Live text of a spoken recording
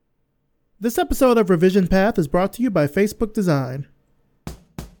This episode of Revision Path is brought to you by Facebook Design.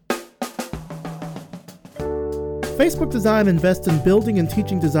 Facebook Design invests in building and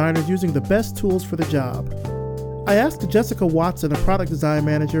teaching designers using the best tools for the job. I asked Jessica Watson, a product design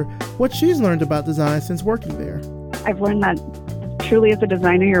manager, what she's learned about design since working there. I've learned that truly as a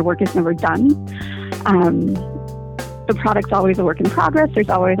designer, your work is never done. The product's always a work in progress. There's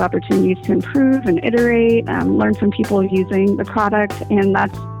always opportunities to improve and iterate, learn from people using the product, and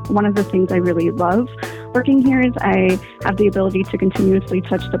that's one of the things I really love working here is I have the ability to continuously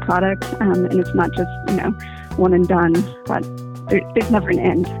touch the product, and it's not just, one and done, but there's never an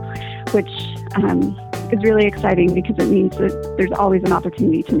end, which is really exciting because it means that there's always an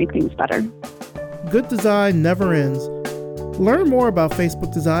opportunity to make things better. Good design never ends. Learn more about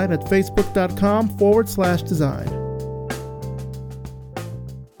Facebook Design at facebook.com/design.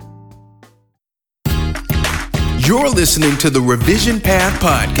 You're listening to the Revision Path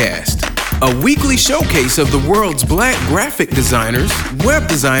Podcast, a weekly showcase of the world's Black graphic designers, web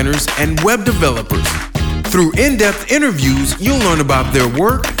designers, and web developers. Through in-depth interviews, you'll learn about their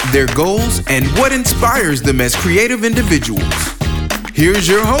work, their goals, and what inspires them as creative individuals. Here's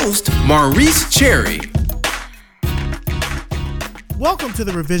your host, Maurice Cherry. Welcome to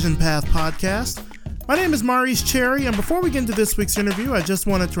the Revision Path Podcast. My name is Maurice Cherry, and before we get into this week's interview, I just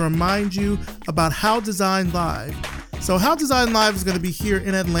wanted to remind you about How Design Live. So How Design Live is going to be here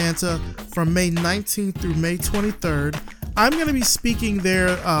in Atlanta from May 19th through May 23rd. I'm going to be speaking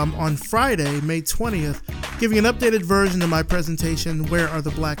there on Friday, May 20th, giving an updated version of my presentation, Where Are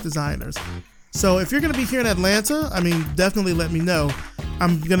the Black Designers? So if you're going to be here in Atlanta, definitely let me know.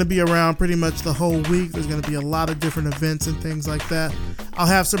 I'm going to be around pretty much the whole week. There's going to be a lot of different events and things like that. I'll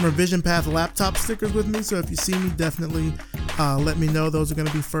have some Revision Path laptop stickers with me, so if you see me, definitely let me know. Those are going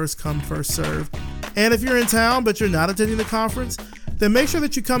to be first come, first serve. And if you're in town but you're not attending the conference, then make sure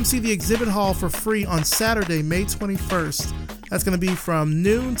that you come see the exhibit hall for free on Saturday, May 21st. That's going to be from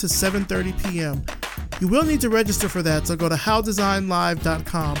noon to 7:30 p.m. You will need to register for that, so go to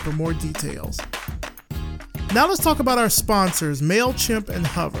howdesignlive.com for more details. Now let's talk about our sponsors, MailChimp and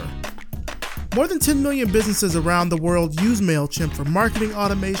Hover. More than 10 million businesses around the world use MailChimp for marketing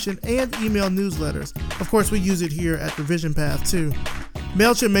automation and email newsletters. Of course, we use it here at Revision Path too.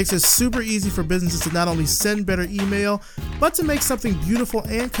 MailChimp makes it super easy for businesses to not only send better email, but to make something beautiful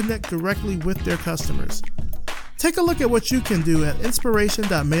and connect directly with their customers. Take a look at what you can do at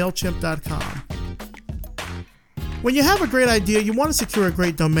inspiration.mailchimp.com. When you have a great idea, you want to secure a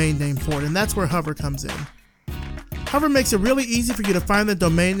great domain name for it, and that's where Hover comes in. Hover makes it really easy for you to find the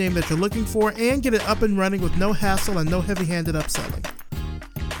domain name that you're looking for and get it up and running with no hassle and no heavy-handed upselling.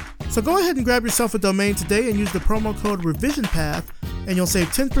 So go ahead and grab yourself a domain today and use the promo code RevisionPath, and you'll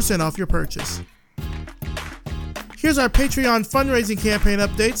save 10% off your purchase. Here's our Patreon fundraising campaign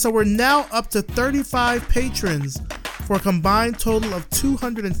update. So we're now up to 35 patrons for a combined total of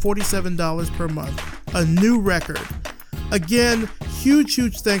 $247 per month, a new record. Again, huge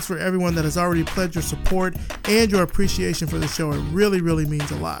thanks for everyone that has already pledged your support and your appreciation for the show. It really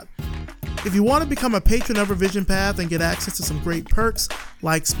means a lot. If you want to become a patron of Revision Path and get access to some great perks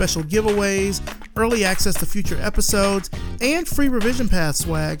like special giveaways, early access to future episodes, and free Revision Path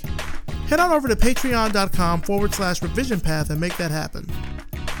swag, head on over to patreon.com/revisionpath and make that happen.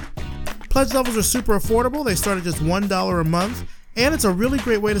 Pledge levels are super affordable. They start at just $1 a month, and it's a really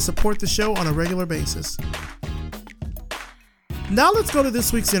great way to support the show on a regular basis. Now let's go to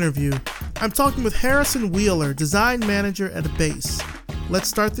this week's interview. I'm talking with Harrison Wheeler, design manager at Base. Let's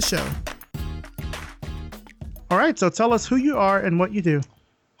start the show. All right, so tell us who you are and what you do.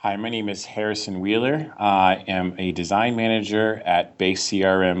 Hi, my name is Harrison Wheeler. I am a design manager at Base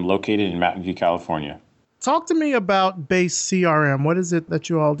CRM located in Mountain View, California. Talk to me about Base CRM. What is it that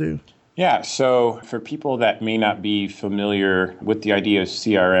you all do? Yeah, so for people that may not be familiar with the idea of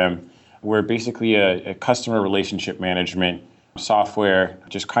CRM, we're basically a customer relationship management software,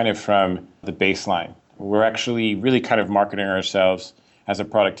 just kind of from the baseline. We're actually really kind of marketing ourselves as a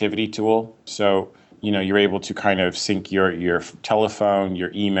productivity tool. So, you're able to kind of sync your telephone,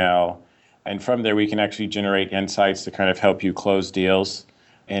 your email, and from there we can actually generate insights to kind of help you close deals.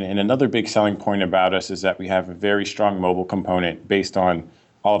 And another big selling point about us is that we have a very strong mobile component based on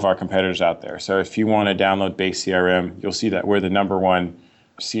all of our competitors out there. So if you want to download Base CRM, you'll see that we're the #1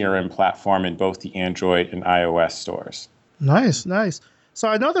 CRM platform in both the Android and iOS stores. Nice. So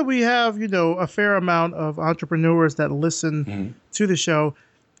I know that we have, a fair amount of entrepreneurs that listen to the show.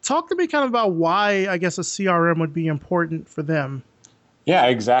 Talk to me kind of about why, I guess, a CRM would be important for them. Yeah,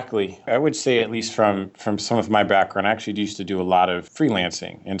 exactly. I would say, at least from some of my background, I actually used to do a lot of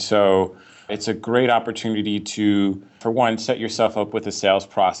freelancing. And so It's a great opportunity to, for one, set yourself up with a sales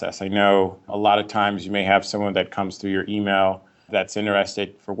process. I know a lot of times you may have someone that comes through your email that's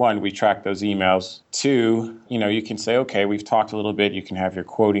interested. For one, we track those emails. Two, you can say, okay, we've talked a little bit. You can have your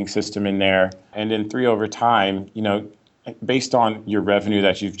quoting system in there. And then three, over time, based on your revenue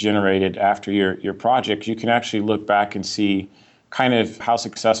that you've generated after your project, you can actually look back and see kind of how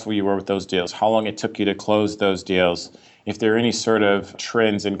successful you were with those deals, how long it took you to close those deals, if there are any sort of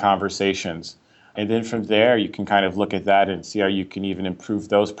trends in conversations. And then from there, you can kind of look at that and see how you can even improve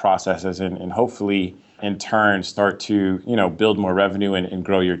those processes and hopefully in turn start to, build more revenue and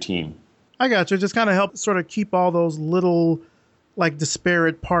grow your team. I got you. Just kind of help sort of keep all those little like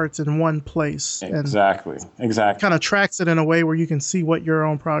disparate parts in one place. Exactly. Kind of tracks it in a way where you can see what your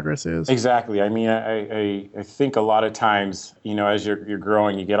own progress is. Exactly. I mean, I think a lot of times, as you're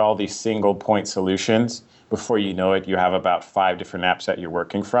growing, you get all these single point solutions. Before you know it, you have about 5 different apps that you're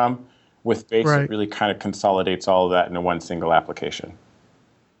working from. With Base, It really kind of consolidates all of that into one single application.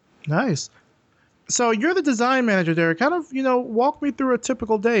 Nice. So you're the design manager there. Kind of, walk me through a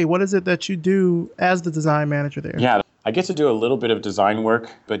typical day. What is it that you do as the design manager there? Yeah, I get to do a little bit of design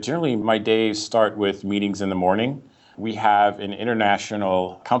work, but generally my days start with meetings in the morning. We have an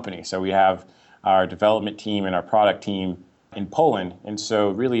international company, so we have our development team and our product team in Poland. And so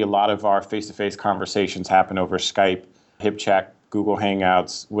really a lot of our face-to-face conversations happen over Skype, HipChat, Google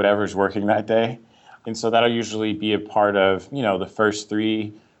Hangouts, whatever's working that day. And so that'll usually be a part of, the first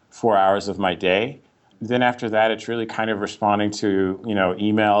 3-4 hours of my day. Then after that, it's really kind of responding to,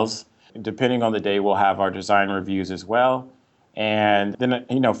 emails. Depending on the day, we'll have our design reviews as well. And then,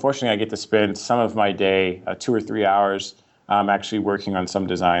 fortunately, I get to spend some of my day, 2 or 3 hours, actually working on some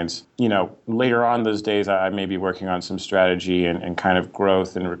designs. Later on those days, I may be working on some strategy and kind of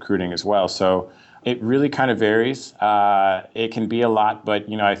growth and recruiting as well. So it really kind of varies. It can be a lot,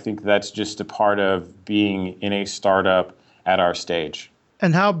 but, I think that's just a part of being in a startup at our stage.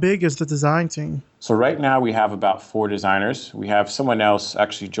 And how big is the design team? So right now we have about 4 designers. We have someone else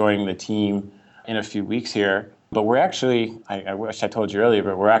actually joining the team in a few weeks here. But we're actually, I wish I told you earlier,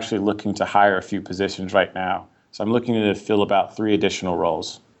 but we're actually looking to hire a few positions right now. So I'm looking to fill about 3 additional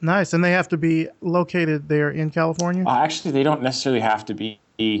roles. Nice. And they have to be located there in California? Actually, they don't necessarily have to be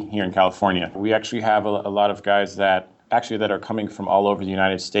here in California. We actually have a lot of guys that are coming from all over the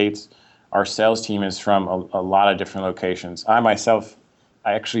United States. Our sales team is from a lot of different locations.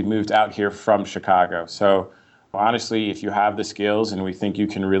 I actually moved out here from Chicago. So honestly, if you have the skills and we think you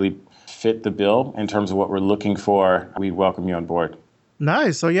can really fit the bill in terms of what we're looking for, we welcome you on board.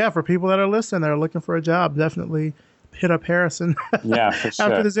 Nice. So yeah, for people that are listening, that are looking for a job, definitely hit up Harrison for sure.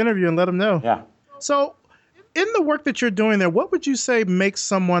 after this interview and let him know. Yeah. So in the work that you're doing there, what would you say makes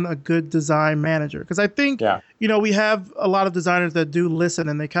someone a good design manager? Because I think, we have a lot of designers that do listen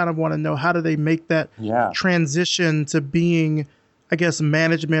and they kind of want to know how do they make that transition to being, I guess,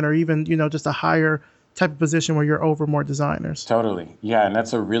 management or even, just a higher type of position where you're over more designers. Totally. Yeah. And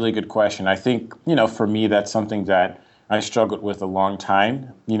that's a really good question. I think, for me, that's something that I struggled with a long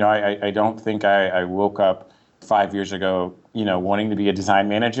time. I don't think I woke up 5 years ago, wanting to be a design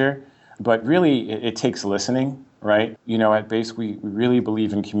manager, but really it takes listening, right? At Base, we really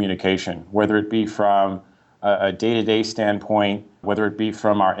believe in communication, whether it be from a day-to-day standpoint, whether it be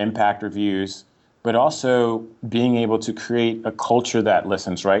from our impact reviews, but also being able to create a culture that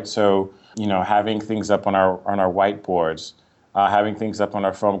listens, right? So, having things up on our whiteboards, having things up on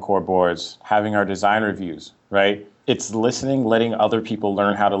our foam core boards, having our design reviews, right? It's listening, letting other people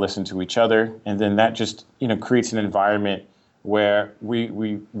learn how to listen to each other. And then that just, creates an environment where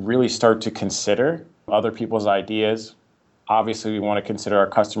we really start to consider other people's ideas. Obviously, we want to consider our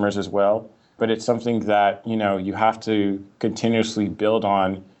customers as well. But it's something that, you have to continuously build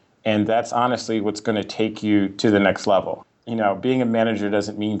on. And that's honestly what's going to take you to the next level. Being a manager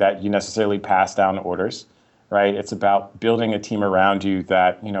doesn't mean that you necessarily pass down orders, right? It's about building a team around you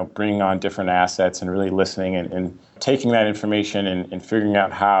that, bringing on different assets and really listening and taking that information and figuring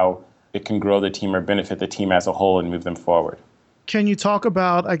out how it can grow the team or benefit the team as a whole and move them forward. Can you talk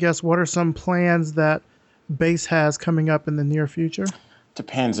about, I guess, what are some plans that Base has coming up in the near future?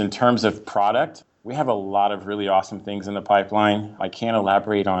 Depends. In terms of product, we have a lot of really awesome things in the pipeline. I can't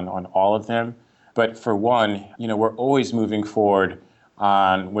elaborate on all of them. But for one, we're always moving forward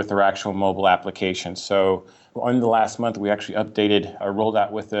with our actual mobile application. So in the last month, we actually updated or rolled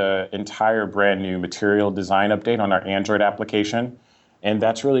out with an entire brand new material design update on our Android application. And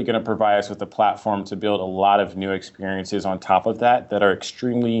that's really going to provide us with a platform to build a lot of new experiences on top of that are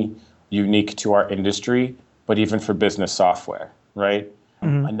extremely unique to our industry, but even for business software, right?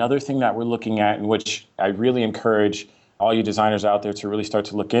 Mm-hmm. Another thing that we're looking at, in which I really encourage all you designers out there to really start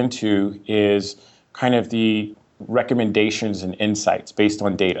to look into is kind of the recommendations and insights based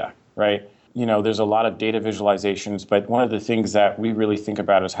on data, right? There's a lot of data visualizations, but one of the things that we really think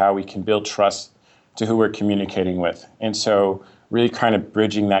about is how we can build trust to who we're communicating with. And so really kind of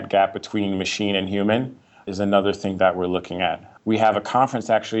bridging that gap between machine and human is another thing that we're looking at. We have a conference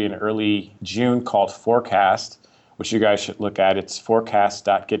actually in early June called Forecast, which you guys should look at. It's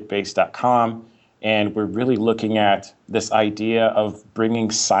forecast.getbase.com. And we're really looking at this idea of bringing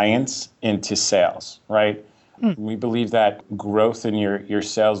science into sales, right? We believe that growth in your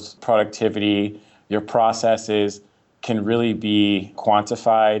sales productivity, your processes can really be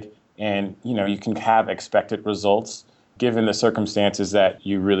quantified, and you can have expected results given the circumstances that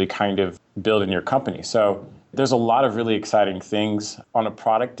you really kind of build in your company. So there's a lot of really exciting things on a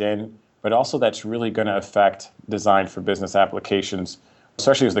product end, but also that's really going to affect design for business applications,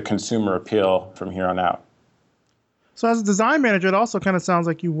 especially as the consumer appeal from here on out. So as a design manager, it also kind of sounds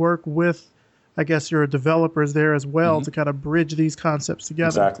like you work with, I guess, your developers there as well to kind of bridge these concepts together.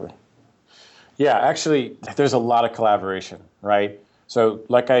 Exactly. Yeah, actually, there's a lot of collaboration, right? So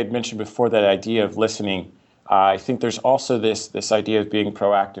like I had mentioned before, that idea of listening, I think there's also this idea of being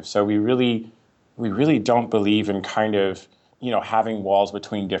proactive. So we really don't believe in kind of, having walls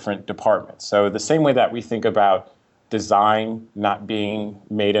between different departments. So the same way that we think about design not being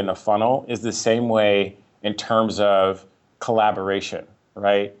made in a funnel is the same way in terms of collaboration,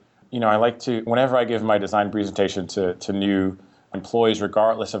 right? I like to, whenever I give my design presentation to new employees,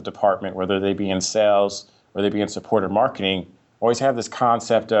 regardless of department, whether they be in sales or they be in support or marketing, always have this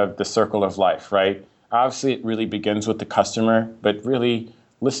concept of the circle of life, right? Obviously, it really begins with the customer, but really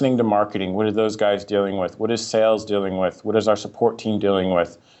listening to marketing. What are those guys dealing with? What is sales dealing with? What is our support team dealing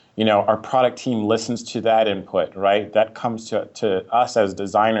with? Our product team listens to that input, right? That comes to us as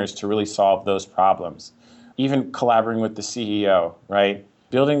designers to really solve those problems. Even collaborating with the CEO, right?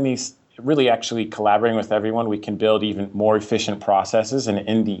 Building these, really actually collaborating with everyone, we can build even more efficient processes. And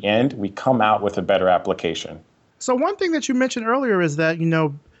in the end, we come out with a better application. So one thing that you mentioned earlier is that,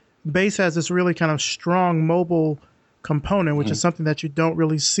 Base has this really kind of strong mobile component, which is something that you don't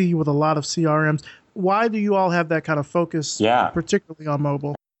really see with a lot of CRMs. Why do you all have that kind of focus, particularly on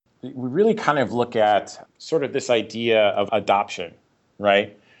mobile? We really kind of look at sort of this idea of adoption,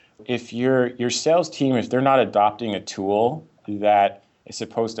 right? If your sales team, if they're not adopting a tool that is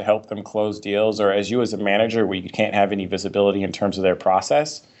supposed to help them close deals, or as you as a manager where you can't have any visibility in terms of their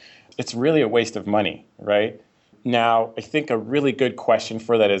process, it's really a waste of money, right? Now, I think a really good question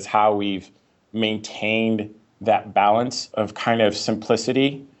for that is how we've maintained that balance of kind of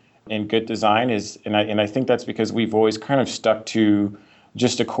simplicity and good design and I think that's because we've always kind of stuck to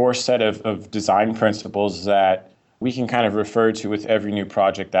just a core set of design principles that we can kind of refer to with every new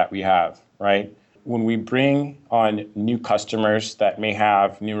project that we have, right? When we bring on new customers that may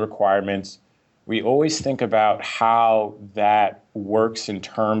have new requirements, we always think about how that works in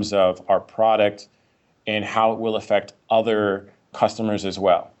terms of our product and how it will affect other customers as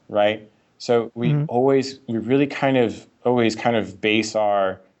well, right? So we really kind of always kind of base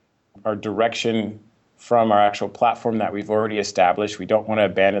our direction from our actual platform that we've already established. We don't want to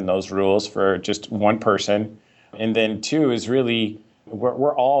abandon those rules for just one person. And then two is really,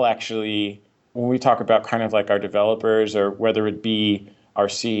 we're all actually, when we talk about kind of like our developers or whether it be our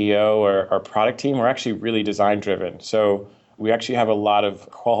CEO or our product team, we're actually really design driven. So we actually have a lot of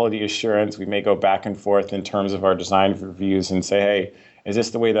quality assurance. We may go back and forth in terms of our design reviews and say, hey, is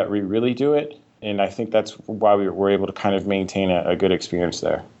this the way that we really do it? And I think that's why we were able to kind of maintain a good experience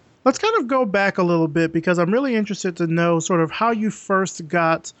there. Let's kind of go back a little bit because I'm really interested to know sort of how you first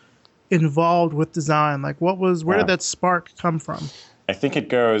got involved with design. Like where did that spark come from? I think it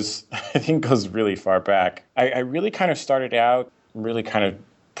goes really far back. I really kind of started out really kind of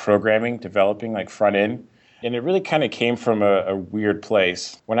programming, developing like front end. And it really kind of came from a weird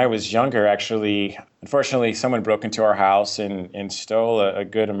place. When I was younger, actually, unfortunately, someone broke into our house and stole a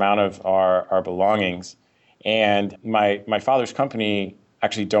good amount of our belongings. And my father's company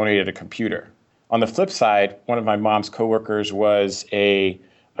actually donated a computer. On the flip side, one of my mom's coworkers was a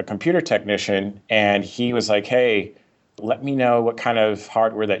computer technician, and he was like, hey, let me know what kind of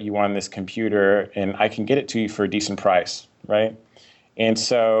hardware that you want on this computer, and I can get it to you for a decent price, right? And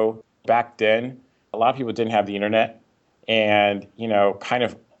so back then, a lot of people didn't have the internet, and, kind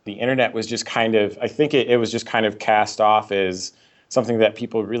of the internet was just kind of, I think it was just kind of cast off as something that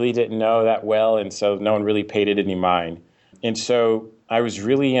people really didn't know that well, and so no one really paid it any mind. And so I was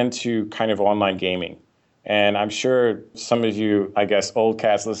really into kind of online gaming. And I'm sure some of you, I guess, old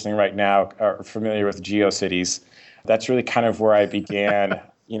cats listening right now are familiar with GeoCities. That's really kind of where I began,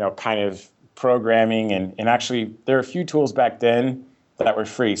 kind of programming. And actually, there are a few tools back then that were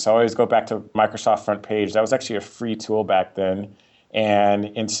free. So I always go back to Microsoft Front Page. That was actually a free tool back then.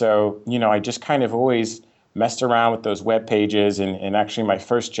 And so, I just kind of always messed around with those web pages. And actually, my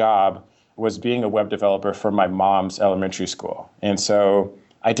first job was being a web developer for my mom's elementary school. And so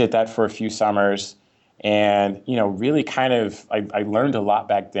I did that for a few summers. And, really kind of, I learned a lot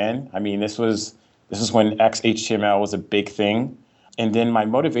back then. I mean, this is when XHTML was a big thing. And then my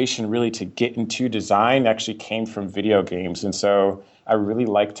motivation really to get into design actually came from video games. And so I really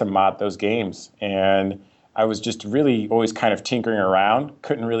liked to mod those games. And I was just really always kind of tinkering around,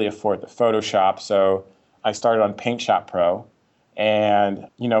 couldn't really afford the Photoshop. So I started on Paint Shop Pro. And,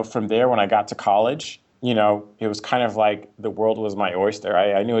 from there, when I got to college, it was kind of like the world was my oyster.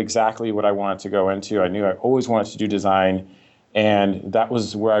 I knew exactly what I wanted to go into. I knew I always wanted to do design. And that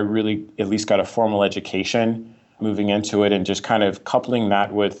was where I really at least got a formal education moving into it, and just kind of coupling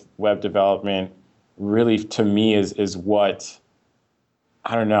that with web development really to me is what,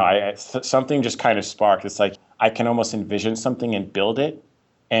 I don't know, something just kind of sparked. It's like I can almost envision something and build it.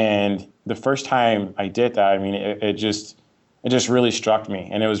 And the first time I did that, I mean, it just really struck me,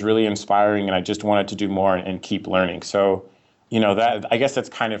 and it was really inspiring, and I just wanted to do more and keep learning. So, that, I guess that's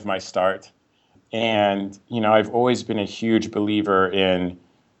kind of my start. And, I've always been a huge believer in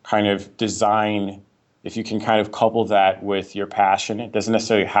kind of design. If you can kind of couple that with your passion, it doesn't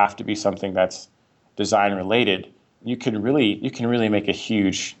necessarily have to be something that's design related. You can really make a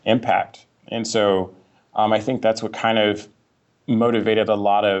huge impact. And so I think that's what kind of motivated a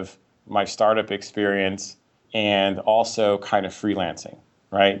lot of my startup experience, and also kind of freelancing,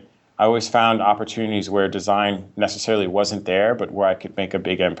 right? I always found opportunities where design necessarily wasn't there, but where I could make a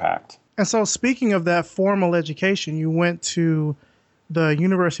big impact. And so speaking of that formal education, you went to the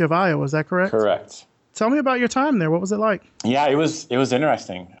University of Iowa, is that correct? Correct. Tell me about your time there. What was it like? Yeah, it was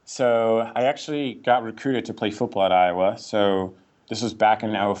interesting. So I actually got recruited to play football at Iowa. So this was back in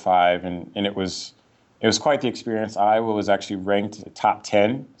 2005, and it was quite the experience. Iowa was actually ranked top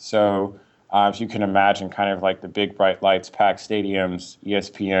 10. So if you can imagine, kind of like the big bright lights, packed stadiums,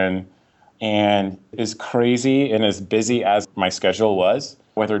 ESPN, and as crazy and as busy as my schedule was,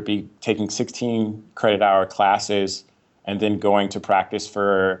 whether it be taking 16 credit hour classes and then going to practice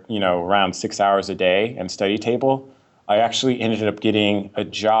for, around 6 hours a day and study table, I actually ended up getting a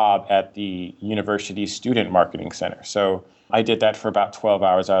job at the university student marketing center. So I did that for about 12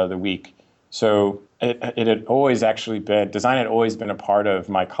 hours out of the week. So it had always actually been, design had always been a part of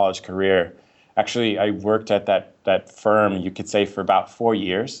my college career. Actually, I worked at that firm, you could say, for about 4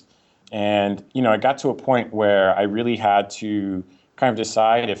 years. And, I got to a point where I really had to kind of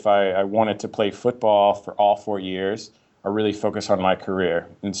decide if I wanted to play football for all 4 years or really focus on my career.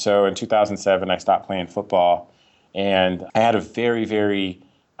 And so in 2007, I stopped playing football. And I had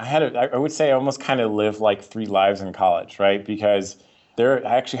I would say I almost kind of lived like 3 lives in college, right? Because I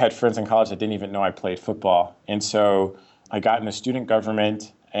actually had friends in college that didn't even know I played football. And so I got into student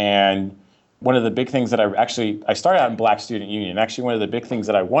government, and one of the big things that I started out in Black Student Union. Actually, one of the big things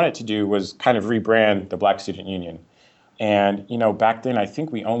that I wanted to do was kind of rebrand the Black Student Union. And, back then, I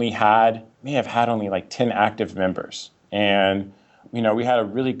think we may have had only like 10 active members. And, we had a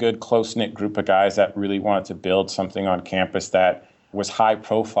really good close-knit group of guys that really wanted to build something on campus that was high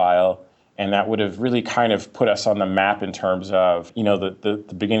profile, and that would have really kind of put us on the map in terms of,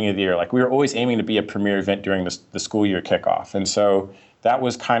 the beginning of the year. Like, we were always aiming to be a premier event during the school year kickoff. And so that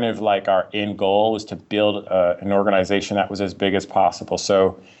was kind of like our end goal, was to build an organization that was as big as possible.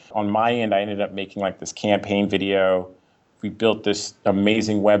 So on my end, I ended up making like this campaign video. We built this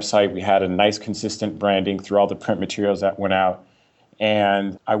amazing website. We had a nice, consistent branding through all the print materials that went out.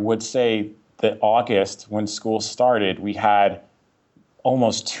 And I would say that August, when school started, we had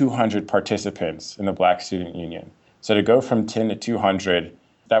almost 200 participants in the Black Student Union. So to go from 10 to 200,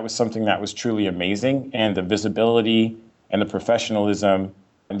 that was something that was truly amazing. And the visibility and the professionalism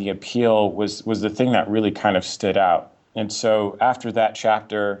and the appeal was the thing that really kind of stood out. And so after that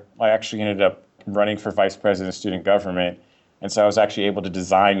chapter, I actually ended up running for vice president of student government. And so I was actually able to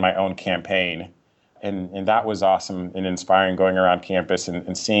design my own campaign. And that was awesome and inspiring, going around campus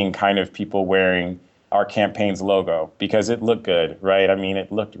and seeing kind of people wearing our campaign's logo, because it looked good, right? I mean,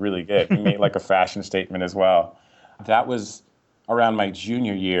 it looked really good. We made like a fashion statement as well. That was around my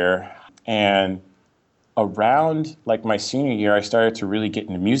junior year. And around like my senior year, I started to really get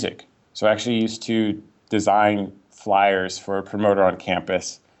into music. So I actually used to design flyers for a promoter on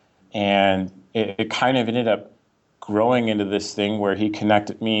campus. And it kind of ended up growing into this thing where he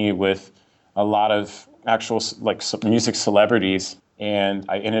connected me with a lot of actual like music celebrities. And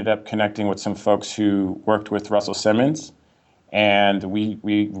I ended up connecting with some folks who worked with Russell Simmons. and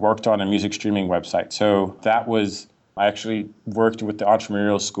we worked on a music streaming website. So I actually worked with the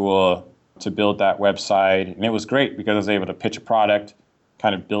entrepreneurial school to build that website, and it was great because I was able to pitch a product,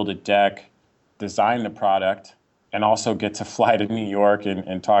 kind of build a deck, design the product, and also get to fly to New York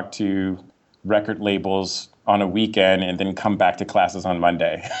and talk to record labels on a weekend and then come back to classes on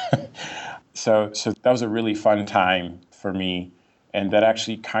Monday. So that was a really fun time for me. And that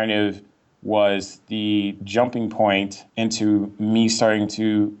actually kind of was the jumping point into me starting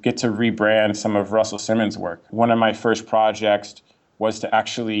to get to rebrand some of Russell Simmons' work. One of my first projects was to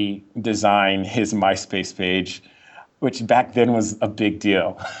actually design his MySpace page, which back then was a big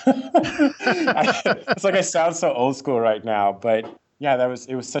deal. It's like I sound so old school right now, but yeah,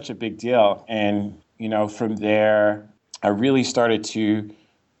 it was such a big deal. And, from there, I really started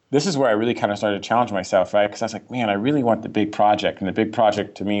this is where I really kind of started to challenge myself, right? Because I was like, man, I really want the big project. And the big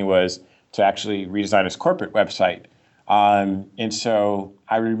project to me was to actually redesign his corporate website. And so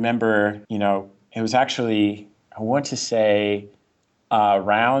I remember, it was actually, I want to say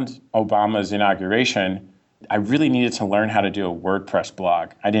around Obama's inauguration, I really needed to learn how to do a WordPress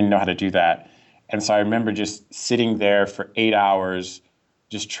blog. I didn't know how to do that. And so I remember just sitting there for 8 hours,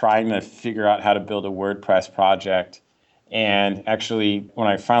 just trying to figure out how to build a WordPress project. And actually, when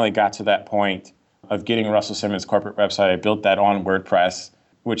I finally got to that point of getting Russell Simmons' corporate website, I built that on WordPress,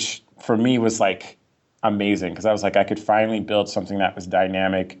 which for me was like amazing because I was like, I could finally build something that was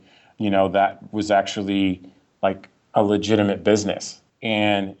dynamic, that was actually like a legitimate business.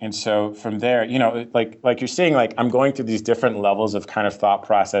 And so from there, like you're saying, like I'm going through these different levels of kind of thought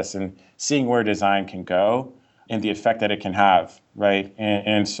process and seeing where design can go and the effect that it can have, right?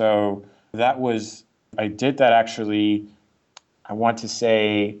 And so I did that actually, I want to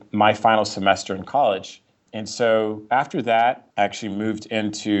say my final semester in college. And so after that, I actually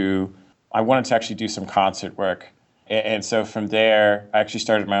I wanted to actually do some concert work. And so from there, I actually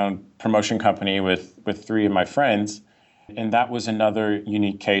started my own promotion company with 3 of my friends. And that was another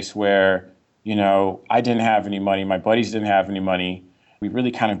unique case where, I didn't have any money. My buddies didn't have any money. We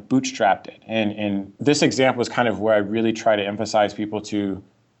really kind of bootstrapped it. And this example is kind of where I really try to emphasize people to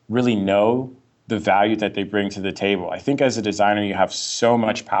really know the value that they bring to the table. I think as a designer, you have so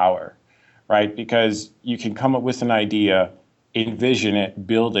much power, right? Because you can come up with an idea, envision it,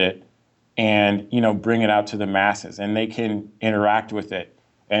 build it, and, bring it out to the masses. And they can interact with it.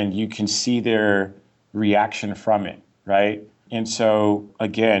 And you can see their reaction from it, right? And so,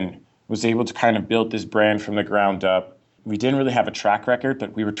 again, was able to kind of build this brand from the ground up. We didn't really have a track record,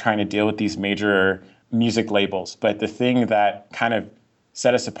 but we were trying to deal with these major music labels. But the thing that kind of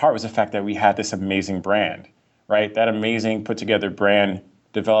set us apart was the fact that we had this amazing brand, right? That amazing put together brand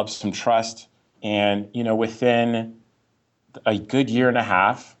developed some trust. And, within a good year and a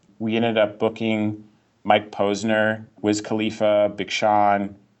half, we ended up booking Mike Posner, Wiz Khalifa, Big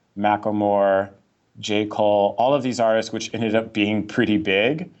Sean, Macklemore, J. Cole, all of these artists, which ended up being pretty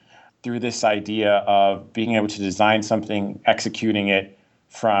big through this idea of being able to design something, executing it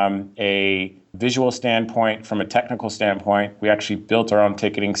from a visual standpoint, from a technical standpoint. We actually built our own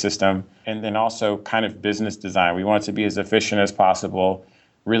ticketing system, and then also kind of business design. We wanted to be as efficient as possible,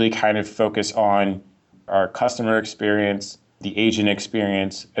 really kind of focus on our customer experience, the agent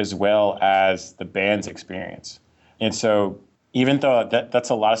experience, as well as the band's experience. And so even though that's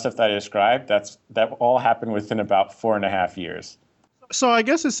a lot of stuff that I described, that all happened within about 4.5 years. So I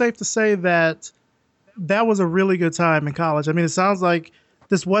guess it's safe to say that was a really good time in college. I mean, it sounds like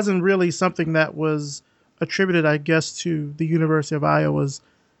this wasn't really something that was attributed, I guess, to the University of Iowa's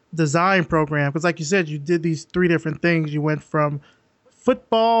design program. Because like you said, you did these 3 different things. You went from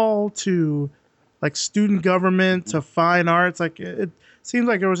football to like student government to fine arts. Like it seems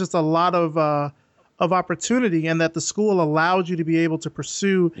like there was just a lot of opportunity, and that the school allowed you to be able to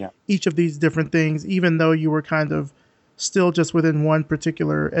pursue each of these different things, even though you were kind of still just within one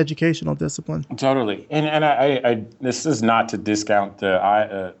particular educational discipline. Totally. And I this is not to discount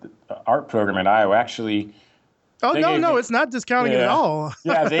the art program at Iowa. Actually, it's not discounting it at all.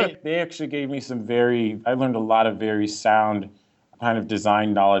 Yeah, they actually gave me I learned a lot of very sound kind of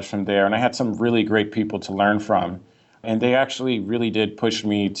design knowledge from there. And I had some really great people to learn from. And they actually really did push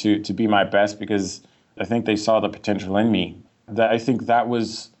me to be my best because I think they saw the potential in me. I think that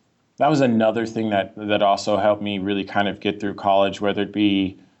was another thing that also helped me really kind of get through college, whether it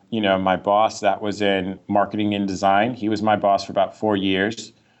be, my boss that was in marketing and design. He was my boss for about 4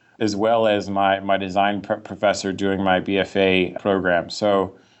 years, as well as my design professor doing my BFA program.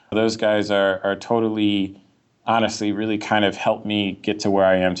 So those guys are totally, honestly, really kind of helped me get to where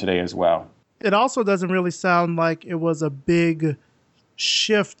I am today as well. It also doesn't really sound like it was a big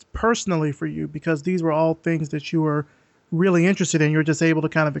shift personally for you, because these were all things that you were really interested in. You're just able to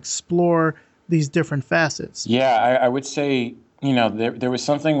kind of explore these different facets. Yeah, I would say, there was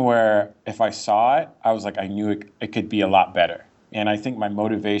something where if I saw it, I was like, I knew it could be a lot better. And I think my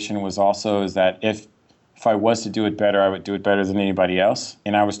motivation was also is that if I was to do it better, I would do it better than anybody else.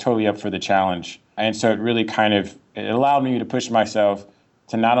 And I was totally up for the challenge. And so it really it allowed me to push myself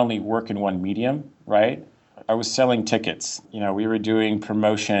to not only work in one medium, right? I was selling tickets. We were doing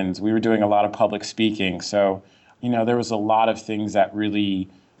promotions. We were doing a lot of public speaking. So, there was a lot of things that really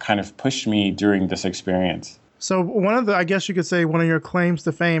kind of pushed me during this experience. So I guess you could say one of your claims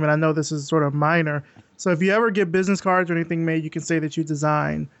to fame, and I know this is sort of minor. So if you ever get business cards or anything made, you can say that you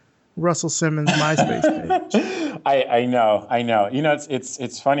designed Russell Simmons' MySpace page. I know.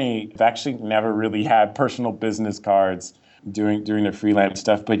 It's funny. I've actually never really had personal business cards during the freelance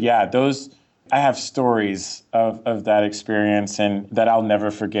stuff. But yeah, I have stories of that experience and that I'll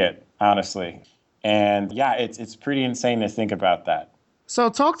never forget, honestly. And yeah, it's pretty insane to think about that. So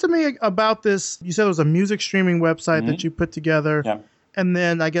talk to me about this. You said it was a music streaming website that you put together. Yep. And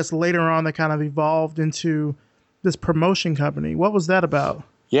then I guess later on that kind of evolved into this promotion company. What was that about?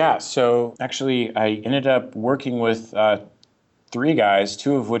 Yeah, so actually I ended up working with 3 guys,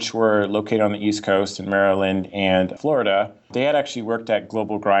 2 of which were located on the East Coast in Maryland and Florida. They had actually worked at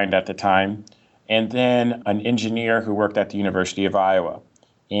Global Grind at the time, and then an engineer who worked at the University of Iowa.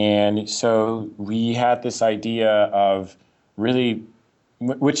 And so we had this idea of really,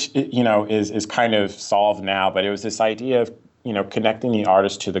 which is kind of solved now, but it was this idea of connecting the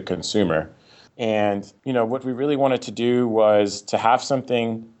artist to the consumer. And what we really wanted to do was to have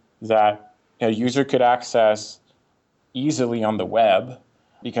something that a user could access easily on the web,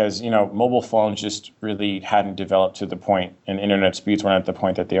 because mobile phones just really hadn't developed to the point, and internet speeds weren't at the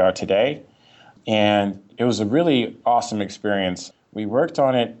point that they are today. And it was a really awesome experience. We worked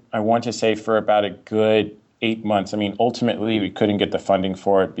on it, I want to say, for about a good 8 months. I mean, ultimately, we couldn't get the funding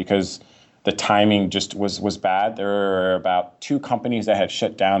for it because the timing just was bad. There were about 2 companies that had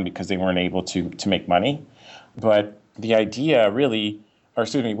shut down because they weren't able to make money. But the idea really,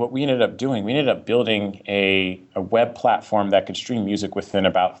 what we ended up doing, we ended up building a web platform that could stream music within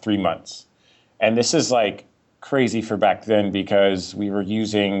about 3 months. And this is like crazy for back then because we were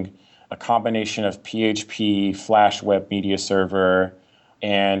using a combination of PHP, Flash Web Media Server,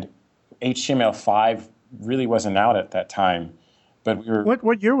 and HTML5 really wasn't out at that time. But we were.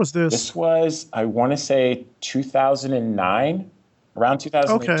 What year was this? This was, I want to say, 2009, around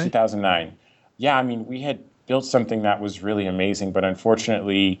 2008, okay. 2009. Yeah, I mean, we had built something that was really amazing, but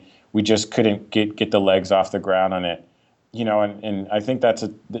unfortunately, we just couldn't get the legs off the ground on it. And I think that's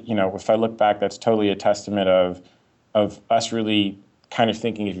if I look back, that's totally a testament of us really kind of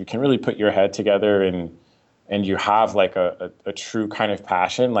thinking if you can really put your head together and you have like a true kind of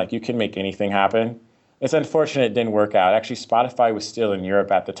passion, like you can make anything happen. It's unfortunate it didn't work out. Actually, Spotify was still in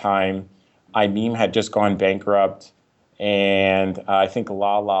Europe at the time. iMeme had just gone bankrupt. And I think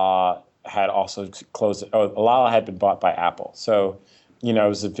Lala had also closed. Lala had been bought by Apple. So, it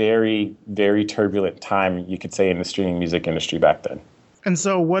was a very, very turbulent time, you could say, in the streaming music industry back then. And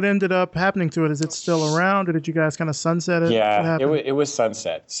so what ended up happening to it? Is it still around, or did you guys kind of sunset it? Yeah, it was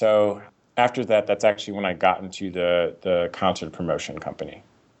sunset. So after that, that's actually when I got into the concert promotion company.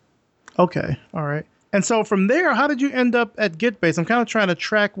 Okay, all right. And so from there, how did you end up at GetBase? I'm kind of trying to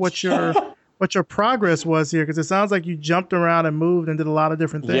track what your progress was here, because it sounds like you jumped around and moved and did a lot of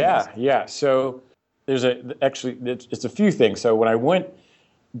different things. Yeah. So it's a few things. So when I went,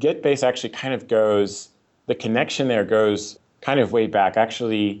 GetBase actually kind of goes, the connection there goes kind of way back.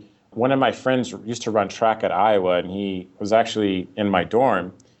 Actually, one of my friends used to run track at Iowa, and he was actually in my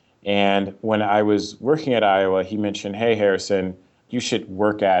dorm. And when I was working at Iowa, he mentioned, "Hey, Harrison, you should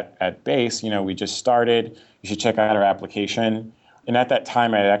work at Base. We just started. You should check out our application." And at that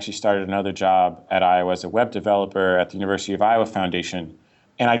time, I had actually started another job at Iowa as a web developer at the University of Iowa Foundation.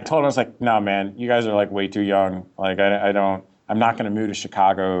 And I told him, I was like, "No, man, you guys are like way too young. Like, I'm not going to move to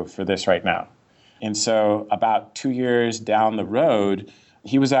Chicago for this right now." And so about 2 years down the road,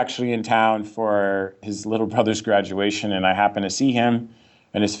 he was actually in town for his little brother's graduation, and I happened to see him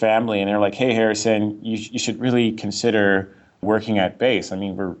and his family, and they're like, "Hey, Harrison, you should really consider working at Base. I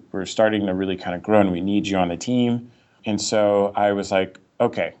mean, we're starting to really kind of grow, and we need you on the team." And so I was like,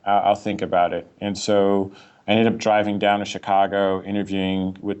 "Okay, I'll think about it." And so I ended up driving down to Chicago,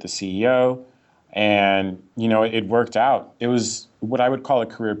 interviewing with the CEO, and it worked out. It was what I would call a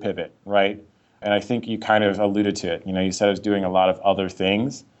career pivot, right? And I think you kind of alluded to it. You said I was doing a lot of other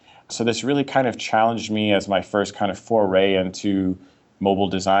things. So this really kind of challenged me as my first kind of foray into mobile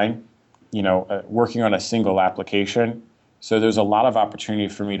design, working on a single application. So there's a lot of opportunity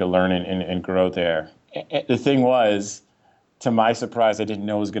for me to learn and grow there. The thing was, to my surprise, I didn't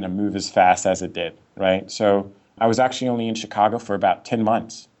know it was going to move as fast as it did, right? So I was actually only in Chicago for about 10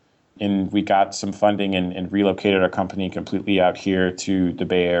 months. And we got some funding and relocated our company completely out here to the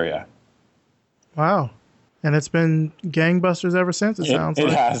Bay Area. Wow. And it's been gangbusters ever since, it sounds like.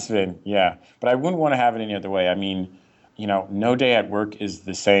 It has been, yeah. But I wouldn't want to have it any other way. I mean, no day at work is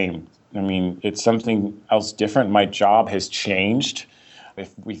the same. I mean, it's something else different. My job has changed.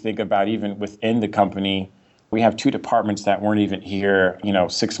 If we think about even within the company, we have 2 departments that weren't even here,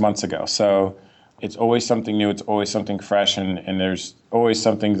 6 months ago. So it's always something new. It's always something fresh. And there's always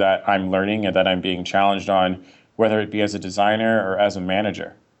something that I'm learning and that I'm being challenged on, whether it be as a designer or as a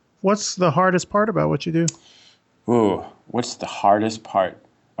manager. What's the hardest part about what you do? Ooh, what's the hardest part?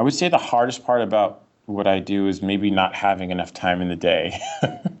 I would say the hardest part about what I do is maybe not having enough time in the day.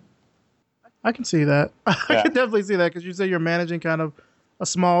 I can see that. I can definitely see that because you say you're managing kind of a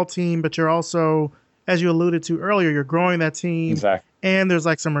small team, but you're also, as you alluded to earlier, you're growing that team. Exactly. And there's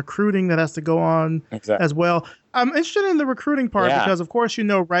like some recruiting that has to go on as well. I'm interested in the recruiting part because, of course,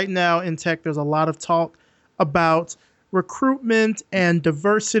 right now in tech, there's a lot of talk about recruitment and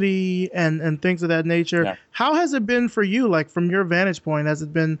diversity and things of that nature. Yeah. How has it been for you, like from your vantage point? Has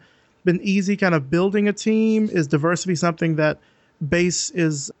it been easy kind of building a team? Is diversity something that Base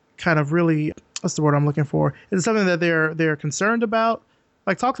is kind of really, what's the word I'm looking for? Is it something that they're concerned about?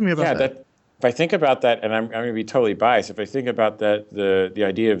 Like, talk to me about that. If I think about that, and I'm going to be totally biased, if I think about that, the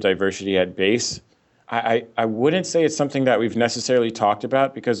idea of diversity at Base, I wouldn't say it's something that we've necessarily talked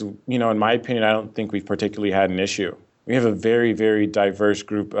about because, in my opinion, I don't think we've particularly had an issue. We have a very, very diverse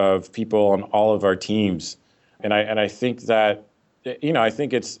group of people on all of our teams. And I think that, I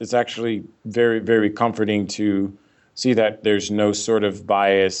think it's actually very, very comforting to see that there's no sort of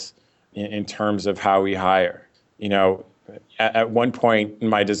bias in terms of how we hire. At one point,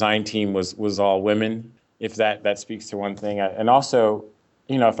 my design team was all women, if that speaks to one thing. And also,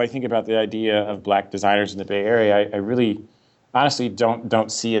 if I think about the idea of Black designers in the Bay Area, I really honestly don't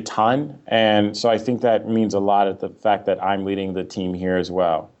see a ton. And so I think that means a lot at the fact that I'm leading the team here as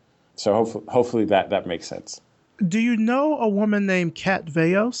well. So hopefully that makes sense. Do you know a woman named Kat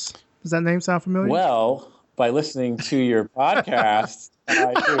Vayos? Does that name sound familiar? Well, by listening to your podcast,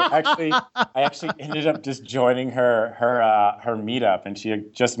 I do. I actually ended up just joining her meetup, and she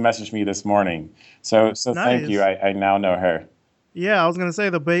had just messaged me this morning. So nice. Thank you. I now know her. Yeah, I was going to say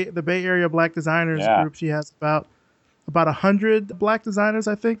the Bay Area Black Designers group. She has about 100 Black designers,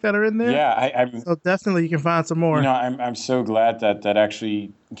 I think, that are in there. Yeah, so definitely you can find some more. I'm so glad that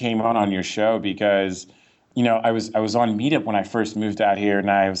actually came on your show because, I was on Meetup when I first moved out here,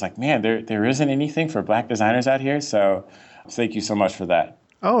 and I was like, man, there isn't anything for Black designers out here. So thank you so much for that.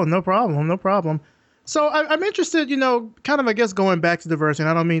 Oh, no problem. So I'm interested, kind of, I guess, going back to diversity. And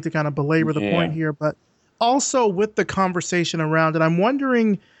I don't mean to kind of belabor the point here, but also with the conversation around it, I'm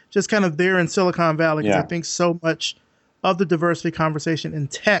wondering just kind of there in Silicon Valley, because I think so much of the diversity conversation in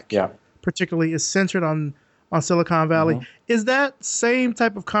tech, particularly, is centered on Silicon Valley. Mm-hmm. Is that same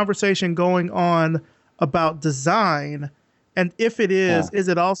type of conversation going on about design? And if it is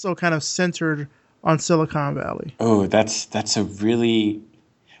it also kind of centered on Silicon Valley? Oh, that's a really...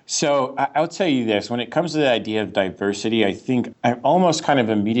 So I'll tell you this. When it comes to the idea of diversity, I think I almost kind of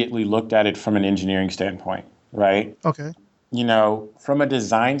immediately looked at it from an engineering standpoint, right? Okay. From a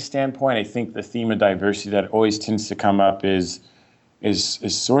design standpoint, I think the theme of diversity that always tends to come up is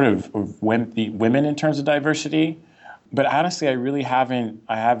sort of the women in terms of diversity. But honestly,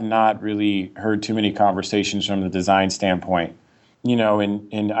 I have not really heard too many conversations from the design standpoint.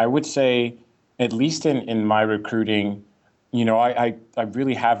 And I would say, at least in my recruiting, I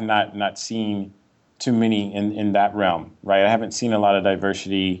really have not seen too many in that realm, right? I haven't seen a lot of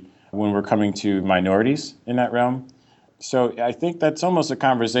diversity when we're coming to minorities in that realm. So I think that's almost a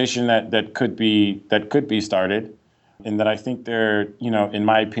conversation that could be started, and that I think in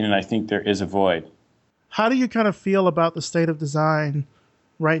my opinion, I think there is a void. How do you kind of feel about the state of design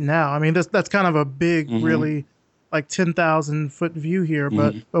right now? I mean, that's kind of a big, really like 10,000 foot view here,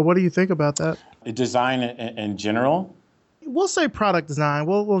 but what do you think about that? Design in general? We'll say product design.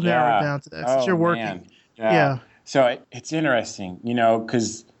 We'll narrow it down to that since you're working. Man. Yeah. So it's interesting,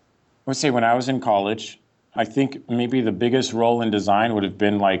 because I would say when I was in college, I think maybe the biggest role in design would have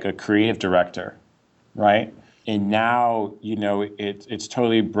been like a creative director, right? And now, it's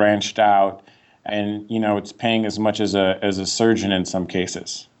totally branched out, and it's paying as much as a surgeon in some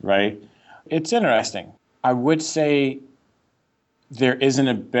cases, right? It's interesting. I would say there isn't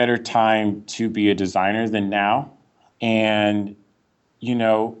a better time to be a designer than now. And,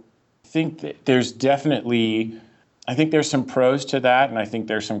 I think that there's some pros to that, and I think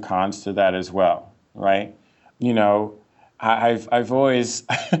there's some cons to that as well, right? I've always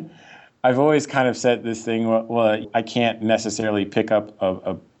I've always kind of said this thing. Well, I can't necessarily pick up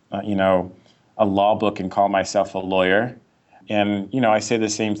a law book and call myself a lawyer. And I say the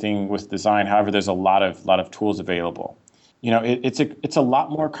same thing with design. However, there's a lot of tools available. It's a lot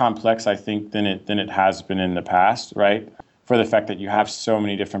more complex, I think, than it has been in the past, right? For the fact that you have so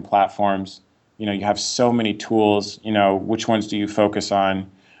many different platforms, you have so many tools. Which ones do you focus on?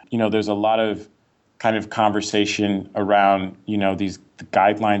 There's a lot of kind of conversation around these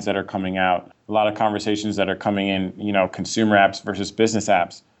guidelines that are coming out. A lot of conversations that are coming in. Consumer apps versus business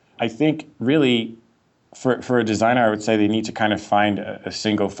apps. I think really, for a designer, I would say they need to kind of find a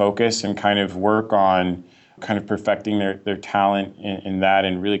single focus and kind of work on kind of perfecting their talent in that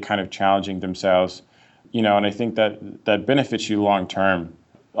and really kind of challenging themselves, and I think that benefits you long term.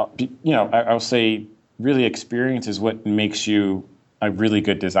 I'll say really experience is what makes you a really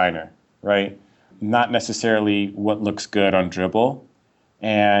good designer, right? Not necessarily what looks good on Dribbble.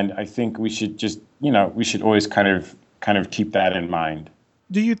 And I think we should just, we should always kind of keep that in mind.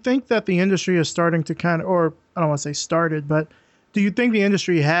 Do you think that the industry is starting to or I don't want to say started, but do you think the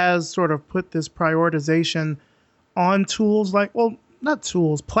industry has sort of put this prioritization on tools not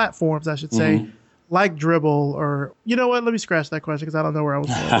tools, platforms, I should say, like Dribbble or, you know what, let me scratch that question because I don't know where I was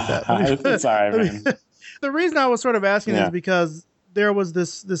going with that. It's all right, man. The reason I was sort of asking is because there was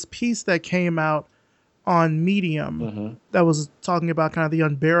this piece that came out on Medium that was talking about kind of the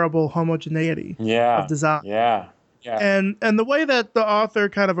unbearable homogeneity of design. Yeah. And the way that the author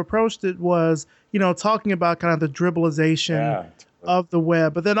kind of approached it was, talking about kind of the dribbleization of the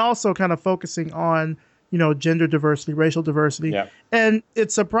web, but then also kind of focusing on, gender diversity, racial diversity. Yeah. And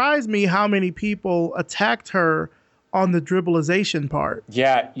it surprised me how many people attacked her on the dribbleization part.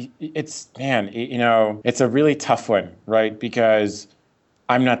 Yeah, it's a really tough one, right? Because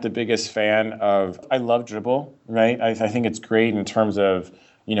I'm not the biggest fan I love Dribbble, right? I think it's great in terms of,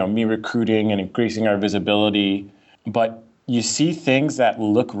 me recruiting and increasing our visibility. But you see things that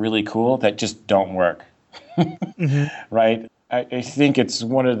look really cool that just don't work, right? I think it's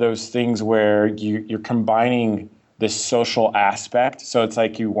one of those things where you're combining this social aspect. So it's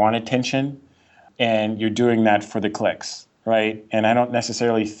like you want attention and you're doing that for the clicks, right? And I don't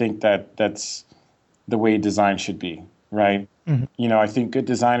necessarily think that that's the way design should be, right? I think good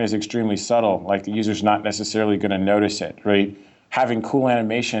design is extremely subtle. Like the user's not necessarily going to notice it, right? Having cool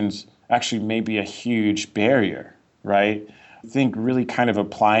animations actually may be a huge barrier, right? I think really kind of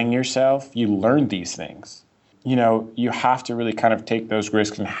applying yourself, you learn these things. You have to really kind of take those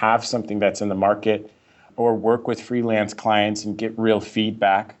risks and have something that's in the market or work with freelance clients and get real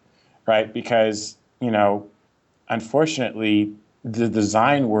feedback, right? Because, unfortunately, the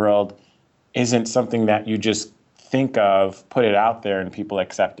design world isn't something that you just think of, put it out there, and people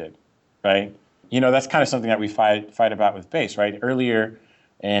accept it, right? That's kind of something that we fight about with Base, right? Earlier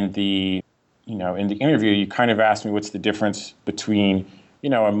in the interview, you kind of asked me what's the difference between,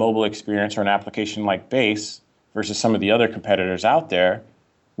 a mobile experience or an application like Base versus some of the other competitors out there.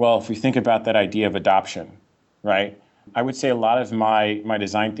 Well, if we think about that idea of adoption, right? I would say a lot of my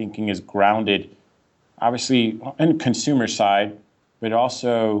design thinking is grounded, obviously, in consumer side, but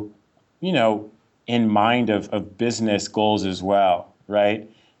also, in mind of business goals as well, right?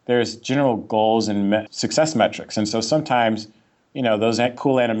 There's general goals and success metrics. And so sometimes, those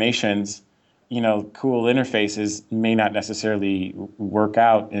cool animations, cool interfaces may not necessarily work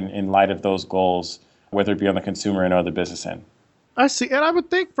out in light of those goals, whether it be on the consumer end or the business end. I see. And I would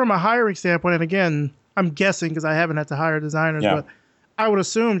think from a hiring standpoint, and again, I'm guessing because I haven't had to hire designers, but I would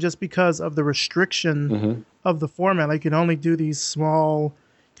assume just because of the restriction of the format, like you can only do these small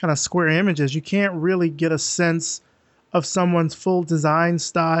kind of square images, you can't really get a sense of someone's full design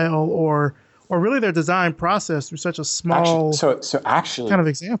style or really their design process through such a small kind of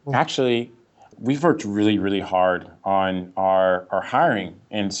example. Actually, we've worked really, really hard on our hiring.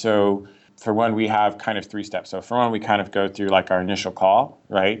 And so for one, we have kind of 3 steps. So for one, we kind of go through like our initial call,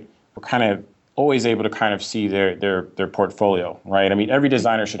 right? We're kind of always able to kind of see their portfolio, right? I mean, every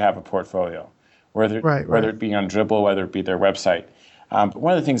designer should have a portfolio, whether it be on Dribbble, whether it be their website. But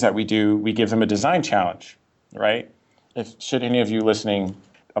one of the things that we do, we give them a design challenge, right? Should any of you listening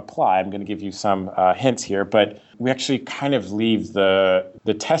apply, I'm going to give you some hints here, but we actually kind of leave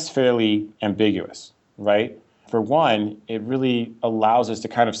the test fairly ambiguous, right? For one, it really allows us to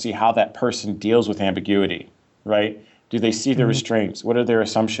kind of see how that person deals with ambiguity, right? Do they see the restraints? What are their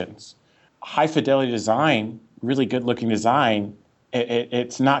assumptions? High fidelity design, really good looking design,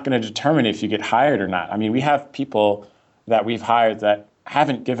 it's not going to determine if you get hired or not. I mean, we have people that we've hired that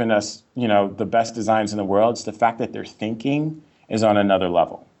haven't given us, the best designs in the world. It's the fact that their thinking is on another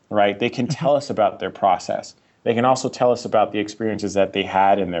level, right? They can tell us about their process. they can also tell us about the experiences that they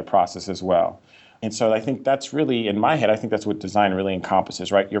had in their process as well. And so I think that's really, in my head, I think that's what design really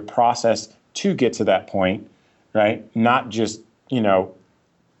encompasses, right? Your process to get to that point, right? Not just,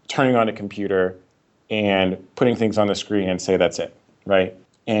 turning on a computer and putting things on the screen and say that's it, right?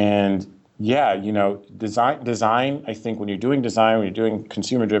 And yeah, design, I think when you're doing design, when you're doing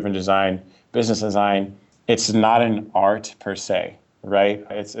consumer-driven design, business design, it's not an art per se, right?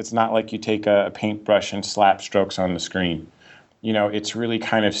 It's not like you take a paintbrush and slap strokes on the screen. It's really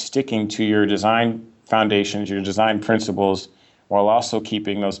kind of sticking to your design foundations, your design principles, while also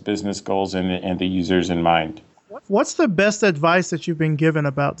keeping those business goals and the users in mind. What's the best advice that you've been given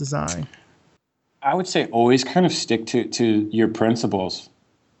about design? I would say always kind of stick to your principles.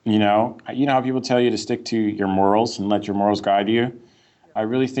 You know how people tell you to stick to your morals and let your morals guide you? I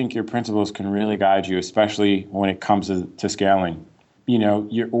really think your principles can really guide you, especially when it comes to scaling.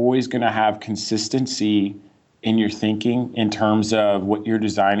 You're always going to have consistency in your thinking in terms of what you're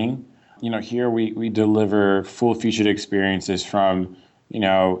designing. Here we deliver full-featured experiences from,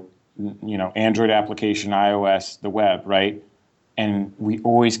 Android application, iOS, the web, right? And we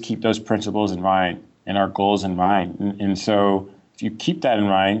always keep those principles in mind and our goals in mind. And so if you keep that in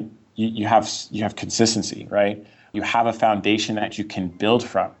mind, you have consistency, right? You have a foundation that you can build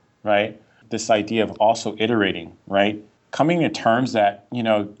from, right? This idea of also iterating, right? Coming to terms that,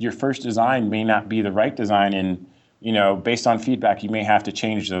 your first design may not be the right design, and, based on feedback, you may have to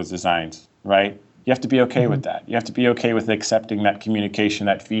change those designs, right? You have to be okay with that. You have to be okay with accepting that communication,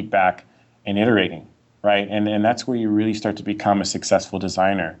 that feedback, and iterating, right? And that's where you really start to become a successful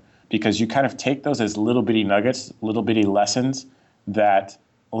designer, because you kind of take those as little bitty nuggets, little bitty lessons that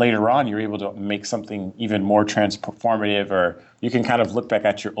later on you're able to make something even more transformative, or you can kind of look back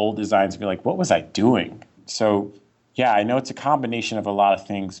at your old designs and be like, what was I doing? So yeah, I know it's a combination of a lot of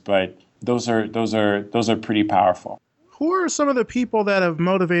things, but those are pretty powerful. Who are some of the people that have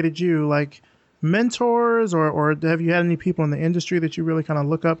motivated you, like mentors, or have you had any people in the industry that you really kind of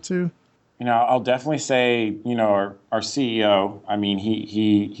look up to? I'll definitely say, our CEO, I mean,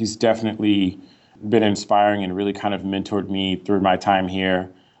 he's definitely been inspiring and really kind of mentored me through my time here,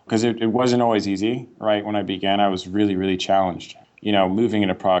 because it wasn't always easy, right? When I began, I was really, really challenged. Moving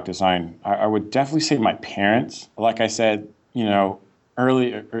into product design, I would definitely say my parents. Like I said,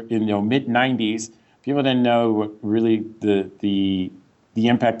 early in mid 90s, people didn't know what really the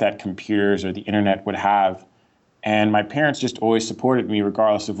impact that computers or the internet would have, and my parents just always supported me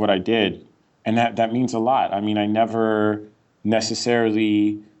regardless of what I did, and that means a lot. I mean, I never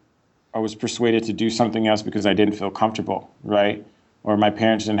necessarily I was persuaded to do something else because I didn't feel comfortable, right? Or my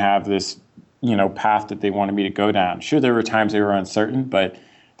parents didn't have this path that they wanted me to go down. Sure, there were times they were uncertain, but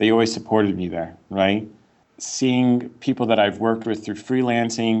they always supported me there, right? Seeing people that I've worked with through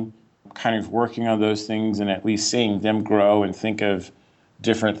freelancing, kind of working on those things and at least seeing them grow and think of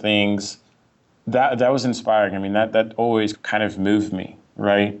different things, that was inspiring. I mean, that always kind of moved me,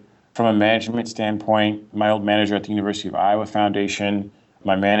 right? From a management standpoint, my old manager at the University of Iowa Foundation,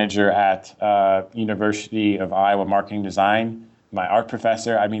 my manager at University of Iowa Marketing Design, my art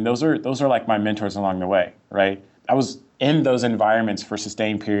professor. I mean, those are like my mentors along the way, right? I was in those environments for a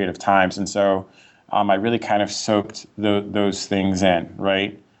sustained period of times, and so I really kind of soaked those things in,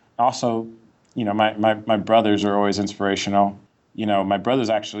 right? Also, my brothers are always inspirational. My brother's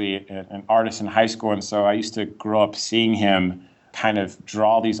actually an artist in high school, and so I used to grow up seeing him kind of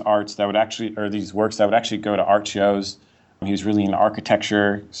draw these arts that would actually, or these works that would actually go to art shows. He was really into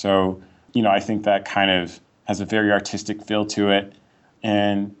architecture, so I think that kind of has a very artistic feel to it.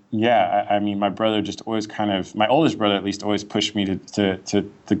 And yeah, I mean, my brother just always my oldest brother at least, always pushed me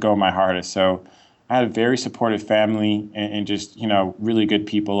to go my hardest. So I had a very supportive family and just, really good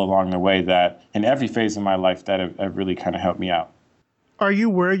people along the way that in every phase of my life that have really kind of helped me out. Are you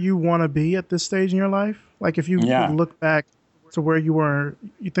where you want to be at this stage in your life? Like if you could look back to where you were,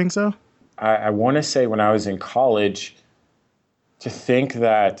 you think so? I want to say when I was in college, to think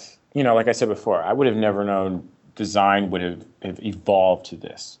that, like I said before, I would have never known design would have evolved to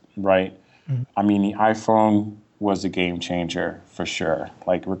this, right? Mm-hmm. I mean, the iPhone was a game changer for sure,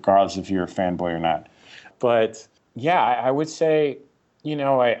 like regardless if you're a fanboy or not. But yeah, I would say,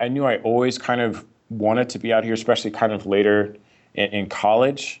 I knew I always kind of wanted to be out here, especially kind of later in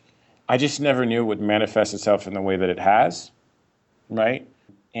college. I just never knew it would manifest itself in the way that it has, right?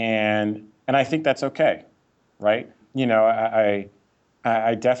 And I think that's okay, right?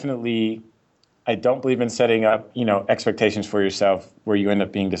 I definitely, I don't believe in setting up, expectations for yourself where you end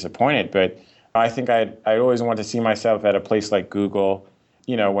up being disappointed. But I think I always wanted to see myself at a place like Google,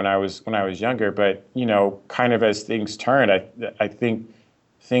 when I was younger. But, kind of as things turned, I think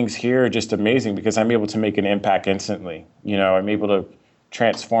things here are just amazing because I'm able to make an impact instantly. I'm able to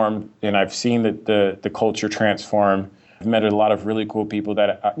transform, and I've seen the culture transform. I've met a lot of really cool people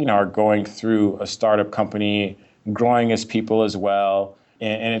that are going through a startup company, growing as people as well,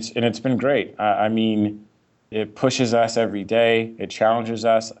 and it's been great. I mean, it pushes us every day. It challenges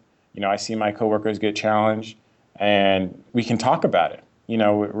us. I see my coworkers get challenged, and we can talk about it.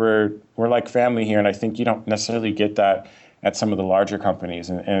 We're like family here, and I think you don't necessarily get that at some of the larger companies.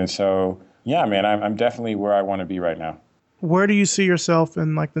 And so, yeah, man, I'm definitely where I want to be right now. Where do you see yourself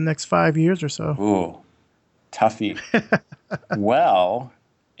in like the next 5 years or so? Ooh, toughie. Well,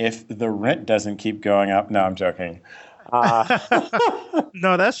 if the rent doesn't keep going up, no, I'm joking.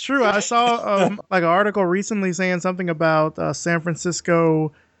 No, that's true. I saw like an article recently saying something about San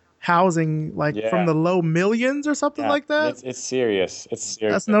Francisco housing, from the low millions or something like that. It's serious. It's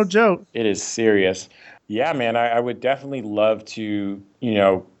serious. That's no joke. It is serious. Yeah, man, I would definitely love to,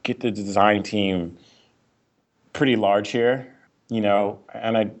 get the design team pretty large here,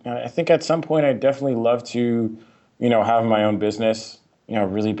 and I think at some point I'd definitely love to, have my own business,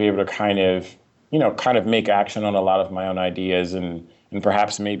 really be able to kind of make action on a lot of my own ideas and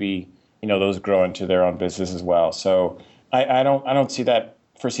perhaps maybe, those grow into their own business as well. So I don't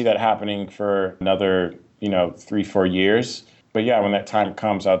foresee that happening for another, 3-4 years. But yeah, when that time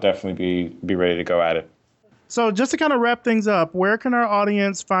comes, I'll definitely be ready to go at it. So just to kind of wrap things up, where can our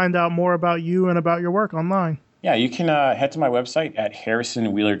audience find out more about you and about your work online? Yeah, you can head to my website at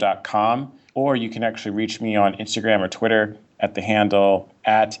harrisonwheeler.com, or you can actually reach me on Instagram or Twitter at the handle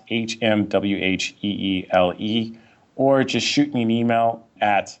at HMWHEELE, or just shoot me an email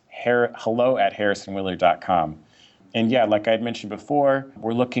at hello@harrisonwheeler.com. And yeah, like I had mentioned before,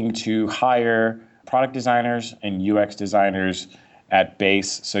 we're looking to hire product designers and UX designers at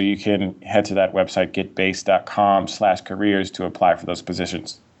Base. So you can head to that website, getbase.com/careers, to apply for those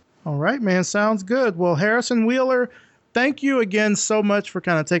positions. All right, man. Sounds good. Well, Harrison Wheeler, thank you again so much for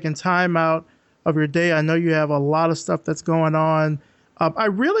kind of taking time out of your day. I know you have a lot of stuff that's going on. I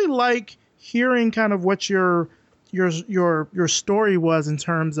really like hearing kind of what your story was in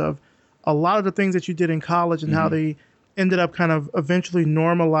terms of a lot of the things that you did in college and how they ended up kind of eventually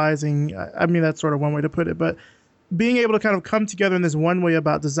normalizing. I mean, that's sort of one way to put it, but being able to kind of come together in this one way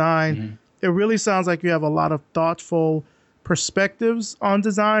about design, it really sounds like you have a lot of thoughtful perspectives on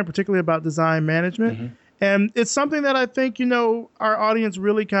design, particularly about design management. And it's something that I think, our audience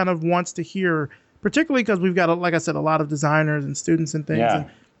really kind of wants to hear, particularly because we've got, like I said, a lot of designers and students and things, and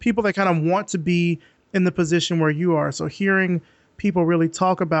people that kind of want to be in the position where you are. So hearing people really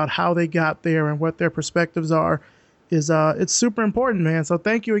talk about how they got there and what their perspectives are is it's super important, man. So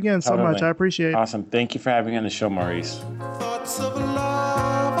thank you again so much. I appreciate it. Awesome. Thank you for having me on the show, Maurice. Thoughts of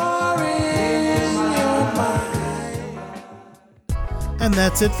love are in your mind. And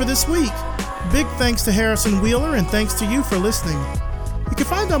that's it for this week. Big thanks to Harrison Wheeler, and thanks to you for listening. You can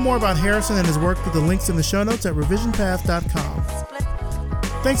find out more about Harrison and his work through the links in the show notes at revisionpath.com.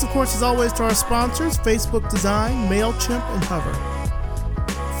 Thanks, of course, as always, to our sponsors, Facebook Design, MailChimp, and Hover.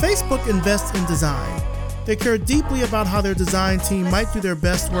 Facebook invests in design. They care deeply about how their design team might do their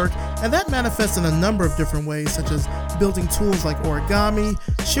best work, and that manifests in a number of different ways, such as building tools like origami,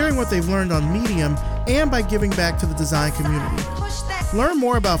 sharing what they've learned on Medium, and by giving back to the design community. Learn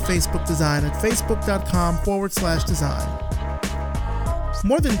more about Facebook Design at facebook.com/design.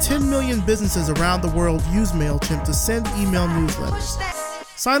 More than 10 million businesses around the world use MailChimp to send email newsletters.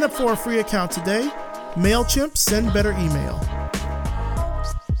 Sign up for a free account today. MailChimp, send better email.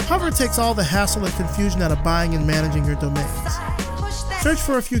 Hover takes all the hassle and confusion out of buying and managing your domains. Search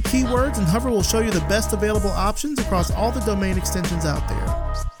for a few keywords and Hover will show you the best available options across all the domain extensions out there.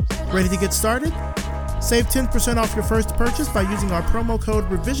 Ready to get started? Save 10% off your first purchase by using our promo code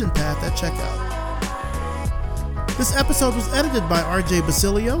RevisionPath at checkout. This episode was edited by RJ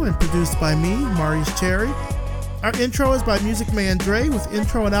Basilio and produced by me, Maurice Cherry. Our intro is by Music Man Dre with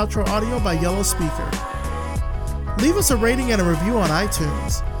intro and outro audio by Yellow Speaker. Leave us a rating and a review on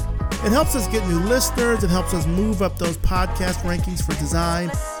iTunes. It helps us get new listeners, it helps us move up those podcast rankings for design,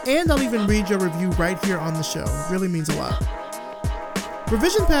 and I'll even read your review right here on the show. It really means a lot.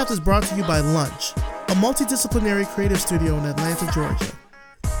 Revision Path is brought to you by Lunch, a multidisciplinary creative studio in Atlanta, Georgia.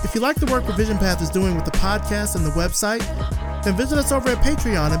 If you like the work Revision Path is doing with the podcast and the website, then visit us over at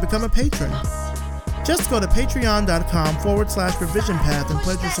Patreon and become a patron. Just go to patreon.com/revisionpath and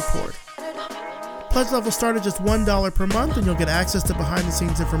pledge your support. Pledge levels start at just $1 per month, and you'll get access to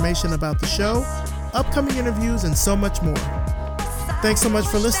behind-the-scenes information about the show, upcoming interviews, and so much more. Thanks so much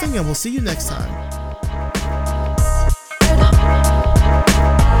for listening, and we'll see you next time.